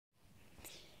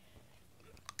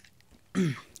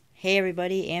Hey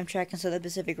everybody, Amtrak and Southern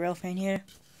Pacific Rail fan here.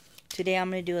 Today I'm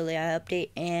going to do a layout update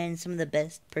and some of the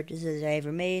best purchases I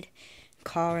ever made,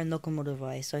 car and locomotive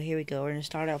wise. So here we go. We're going to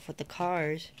start off with the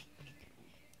cars.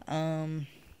 Number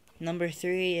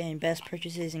 3 and best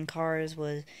purchases in cars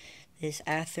was this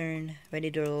Athearn ready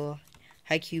to roll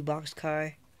Haikyuu box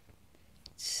car.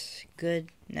 It's good,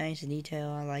 nice detail,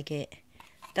 I like it.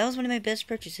 That was one of my best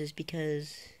purchases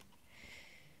because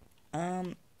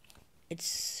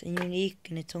it's unique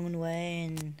in its own way,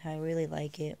 and I really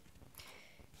like it.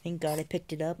 Thank God I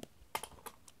picked it up.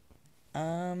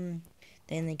 Then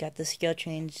they got the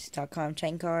ScaleTrains.com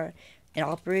tank car, an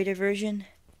operator version.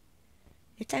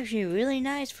 It's actually really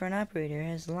nice for an operator. It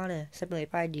has a lot of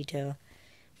simplified detail.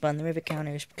 But on the rivet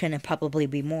counters, can probably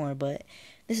be more, but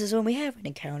this is what we have in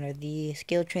the counter. The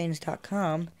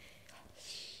ScaleTrains.com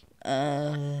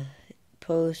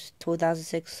post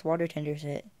 2006 water tender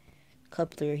set.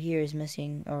 Coupler here is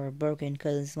missing or broken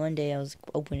because one day I was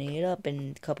opening it up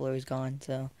and the coupler was gone,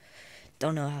 so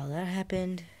don't know how that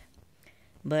happened,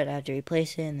 but I had to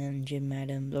replace it. And then Jim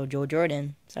Adams, or Joe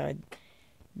Jordan, sorry,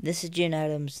 this is Jim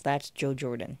Adams, that's Joe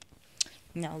Jordan.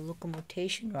 Now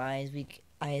locomotion wise,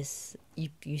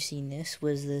 you seen this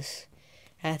was this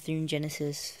Athearn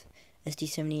Genesis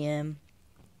SD70M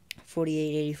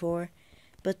 4884,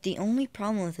 but the only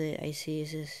problem with it I see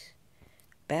is this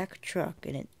back truck,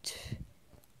 and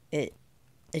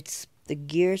it's the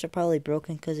gears are probably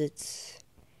broken because it's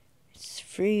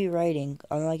free riding,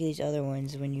 unlike these other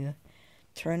ones. When you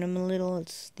turn them a little,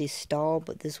 they stall,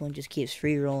 but this one just keeps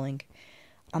free rolling.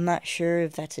 I'm not sure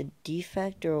if that's a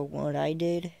defect or what I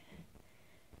did,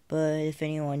 but if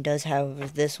anyone does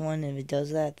have this one, if it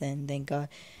does that, then thank God.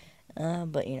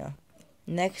 But you know,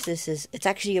 next it's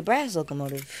actually a brass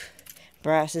locomotive.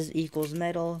 Brass equals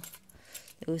metal.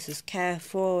 It was this cab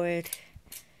forward,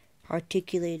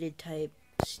 articulated type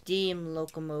steam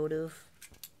locomotive.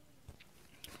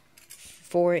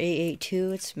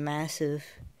 4882. It's massive,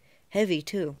 heavy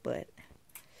too, but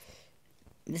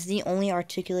this is the only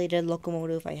articulated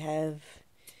locomotive I have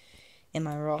in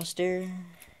my roster.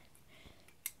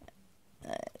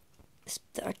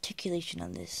 The articulation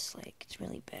on this, like, it's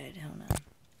really bad. I don't know.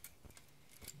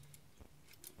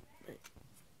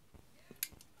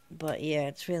 But yeah,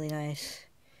 it's really nice.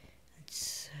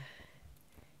 It's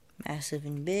massive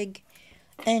and big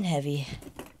and heavy.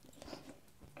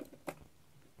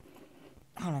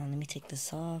 Hold on, let me take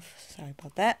this off. Sorry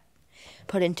about that.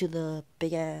 Put it into the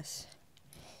big ass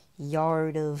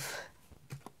yard of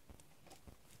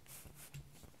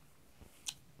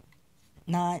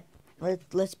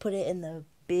let's put it in the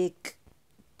big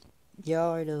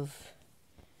yard of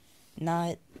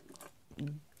not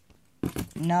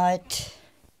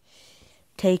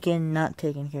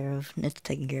taken care of. It's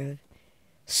taken care of.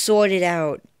 Sorted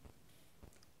out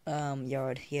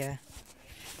yard, yeah.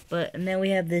 But and then we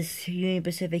have this Union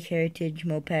Pacific Heritage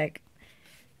Mopac.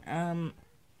 I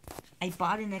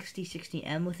bought an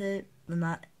XT60M with it,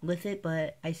 not with it,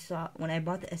 but I saw when I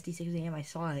bought the SD60M, I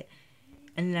saw it,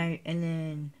 and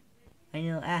then I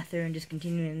know Athearn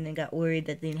discontinued, and then got worried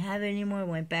that they didn't have it anymore.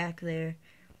 Went back there,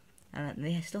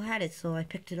 they still had it, so I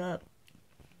picked it up.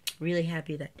 Really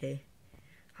happy that day.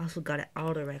 I also got an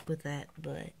auto rack with that,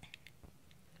 but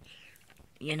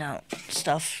you know,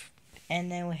 stuff.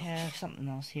 And then we have something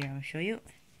else here. I'm gonna show you.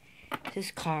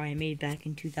 This car I made back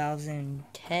in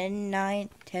 2010,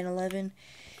 11.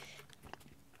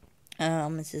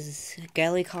 This is a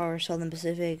galley car, Southern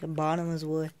Pacific. Bottom is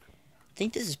wood. I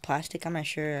think this is plastic. I'm not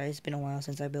sure. It's been a while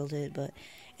since I built it, but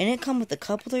and it come with the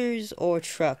couplers or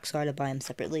truck, so I had to buy them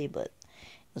separately. But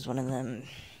it was one of them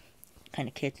kind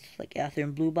of kits, like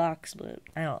Athearn Blue Box. But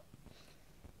I'm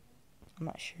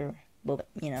not sure. But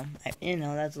you know,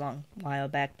 that's a long while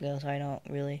back ago, so I don't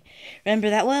really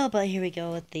remember that well. But here we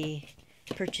go with the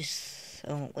purchase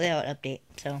layout update.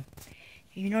 So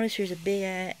you notice there's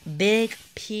a big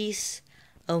piece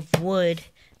of wood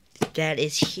that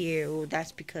is here. Well,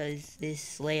 that's because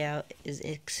this layout is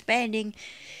expanding.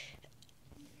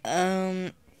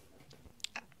 So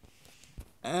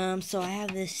I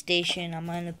have this station. I'm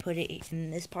gonna put it in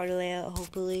this part of the layout,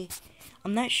 hopefully.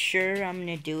 I'm not sure what I'm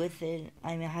gonna do with it.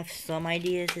 I mean, I have some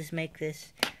ideas. Just make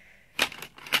this.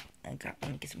 I'm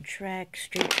gonna get some track,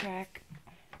 straight track.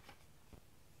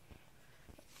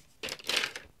 My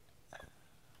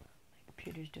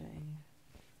computer's doing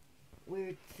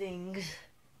weird things.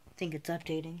 I think it's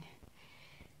updating,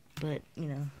 but you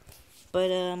know. But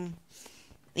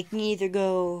it can either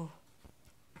go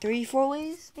 3-4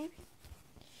 ways, maybe.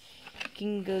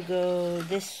 Can go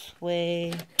this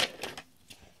way,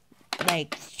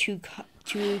 like two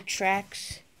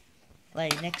tracks,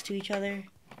 like next to each other.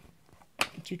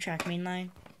 2-track main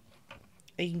line.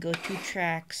 Or you can go 2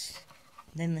 tracks,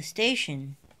 then the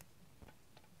station.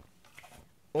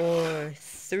 Or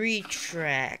 3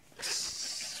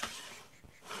 tracks.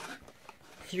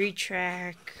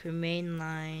 3-track main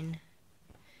line.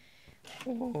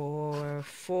 Or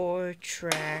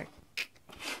 4-track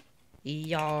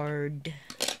yard.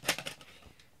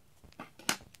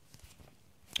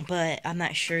 But I'm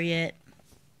not sure yet.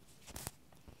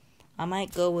 I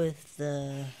might go with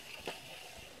the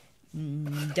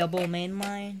double main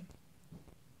line.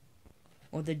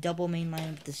 Or the double main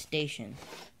line with the station.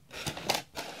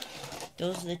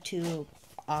 Those are the 2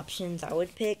 options I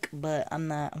would pick, but I'm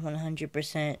not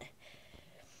 100%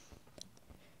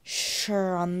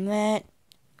 sure on that.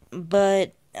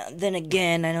 But then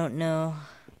again, I don't know,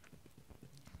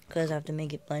 because I have to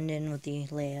make it blend in with the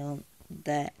layout.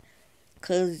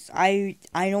 Because I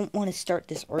don't want to start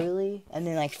this early and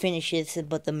then like finish it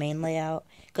but the main layout,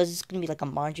 because it's gonna be like a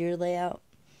modular layout.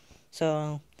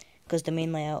 So because the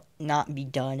main layout not be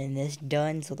done and this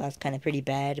done, so that's kind of pretty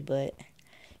bad. But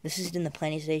this is in the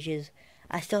planning stages.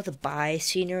 I still have to buy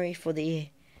scenery for the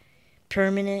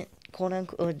permanent, quote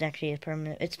unquote. Oh, it actually is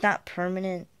permanent. It's not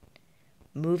permanent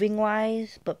moving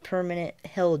wise, but permanent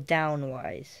held down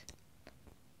wise.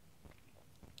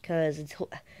 Because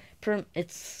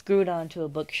it's screwed onto a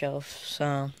bookshelf,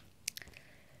 so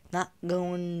not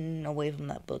going away from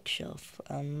that bookshelf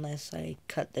unless I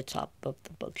cut the top of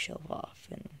the bookshelf off.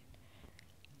 And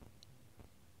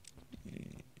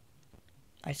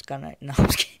I just got no, I'm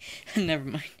just kidding. Never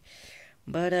mind.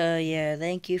 But yeah,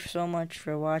 thank you so much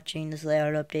for watching this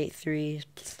layout update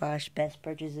 3/best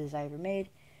purchases I ever made.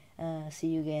 See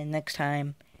you again next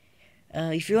time.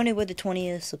 If you're wondering what the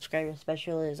 20th subscriber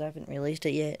special is, I haven't released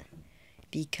it yet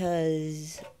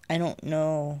because I don't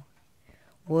know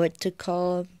what to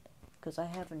call, because I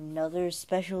have another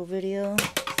special video.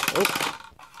 Oh,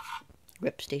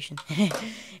 rep station.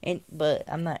 But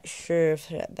I'm not sure if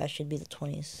that should be the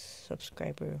 20th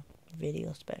subscriber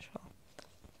video special.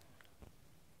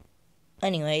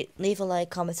 Anyway, leave a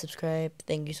like, comment, subscribe.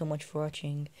 Thank you so much for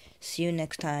watching. See you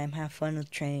next time. Have fun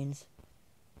with trains,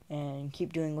 and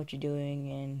keep doing what you're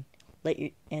doing,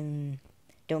 and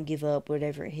don't give up.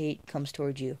 Whatever hate comes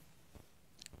towards you.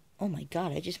 Oh my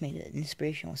God! I just made an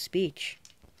inspirational speech.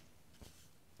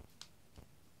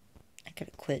 I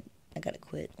gotta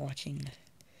quit watching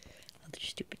other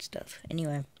stupid stuff.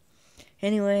 Anyway,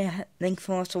 thanks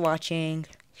so much for watching.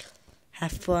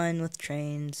 Have fun with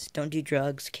trains. Don't do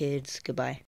drugs, kids. Goodbye.